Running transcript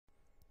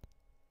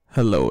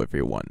Hello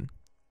everyone,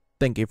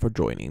 thank you for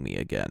joining me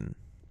again.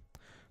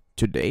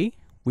 Today,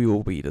 we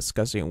will be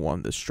discussing one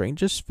of the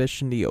strangest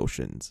fish in the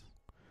oceans,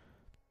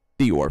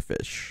 the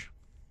oarfish.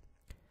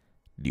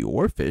 The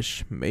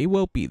oarfish may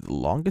well be the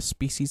longest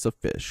species of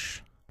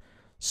fish.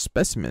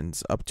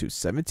 Specimens up to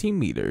 17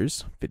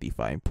 meters,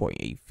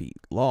 55.8 feet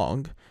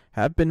long,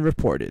 have been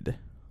reported,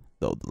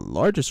 though the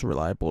largest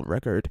reliable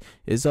record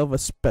is of a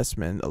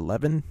specimen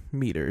 11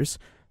 meters,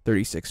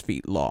 36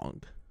 feet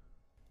long.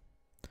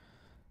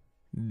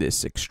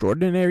 This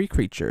extraordinary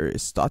creature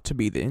is thought to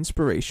be the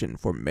inspiration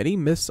for many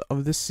myths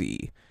of the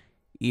sea,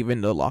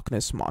 even the Loch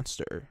Ness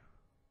Monster.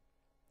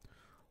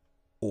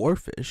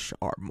 Oarfish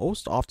are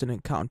most often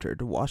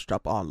encountered washed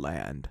up on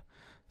land.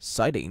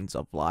 Sightings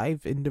of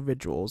live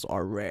individuals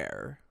are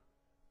rare.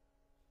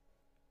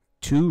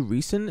 Two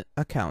recent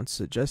accounts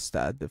suggest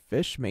that the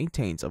fish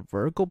maintains a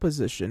vertical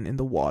position in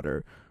the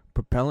water,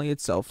 propelling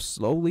itself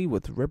slowly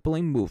with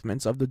rippling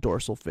movements of the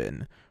dorsal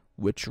fin,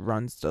 which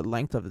runs the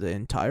length of the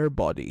entire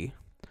body.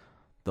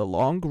 The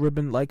long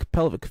ribbon-like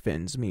pelvic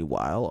fins,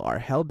 meanwhile, are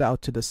held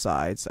out to the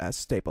sides as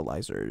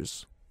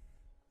stabilizers.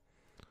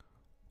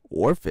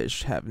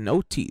 Oarfish have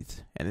no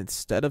teeth, and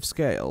instead of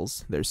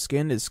scales, their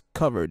skin is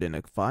covered in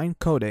a fine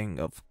coating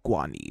of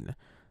guanine,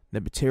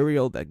 the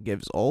material that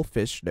gives all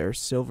fish their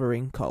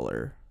silvering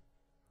color.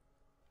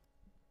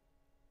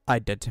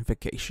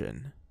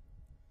 Identification.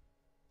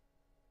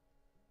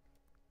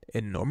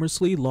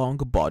 Enormously long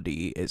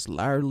body is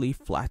laterally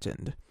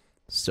flattened,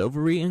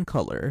 silvery in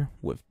color,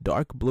 with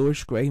dark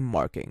bluish-gray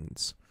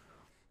markings.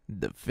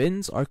 The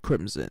fins are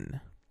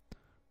crimson.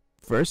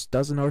 First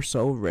dozen or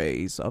so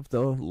rays of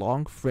the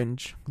long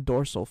fringe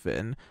dorsal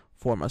fin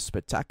form a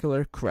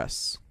spectacular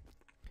crest.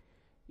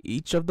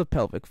 Each of the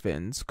pelvic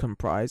fins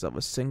comprise of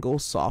a single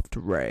soft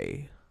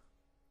ray.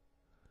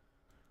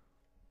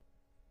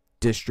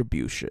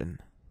 Distribution.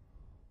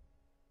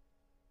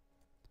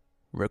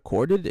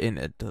 Recorded in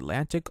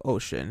Atlantic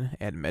Ocean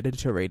and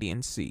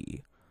Mediterranean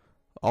Sea,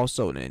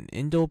 also in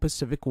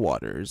Indo-Pacific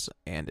waters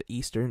and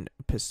Eastern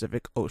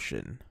Pacific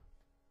Ocean.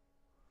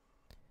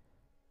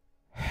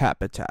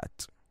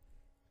 Habitat.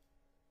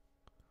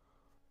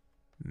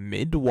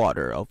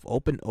 Mid-water of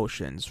open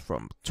oceans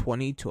from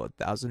 20 to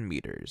 1,000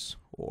 meters,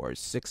 or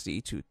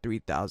 60 to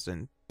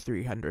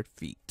 3,300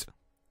 feet.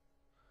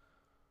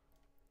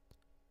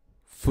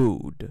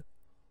 Food.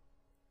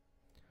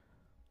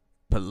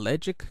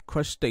 Pelagic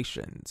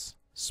crustaceans,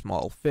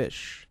 small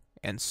fish,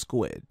 and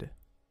squid.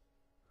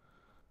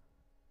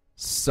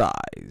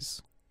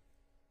 Size.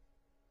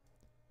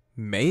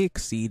 May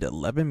exceed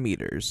 11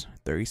 meters,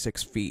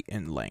 36 feet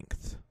in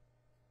length.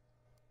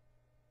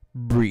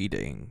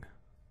 Breeding.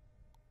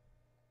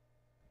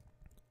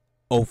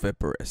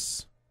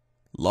 Oviparous.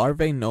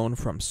 Larvae known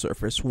from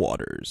surface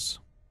waters.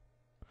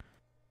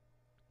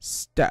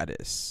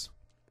 Status.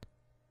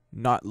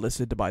 Not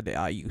listed by the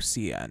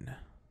IUCN.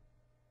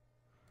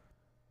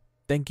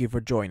 Thank you for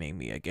joining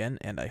me again,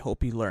 and I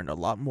hope you learned a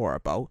lot more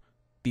about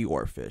the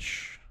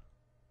oarfish.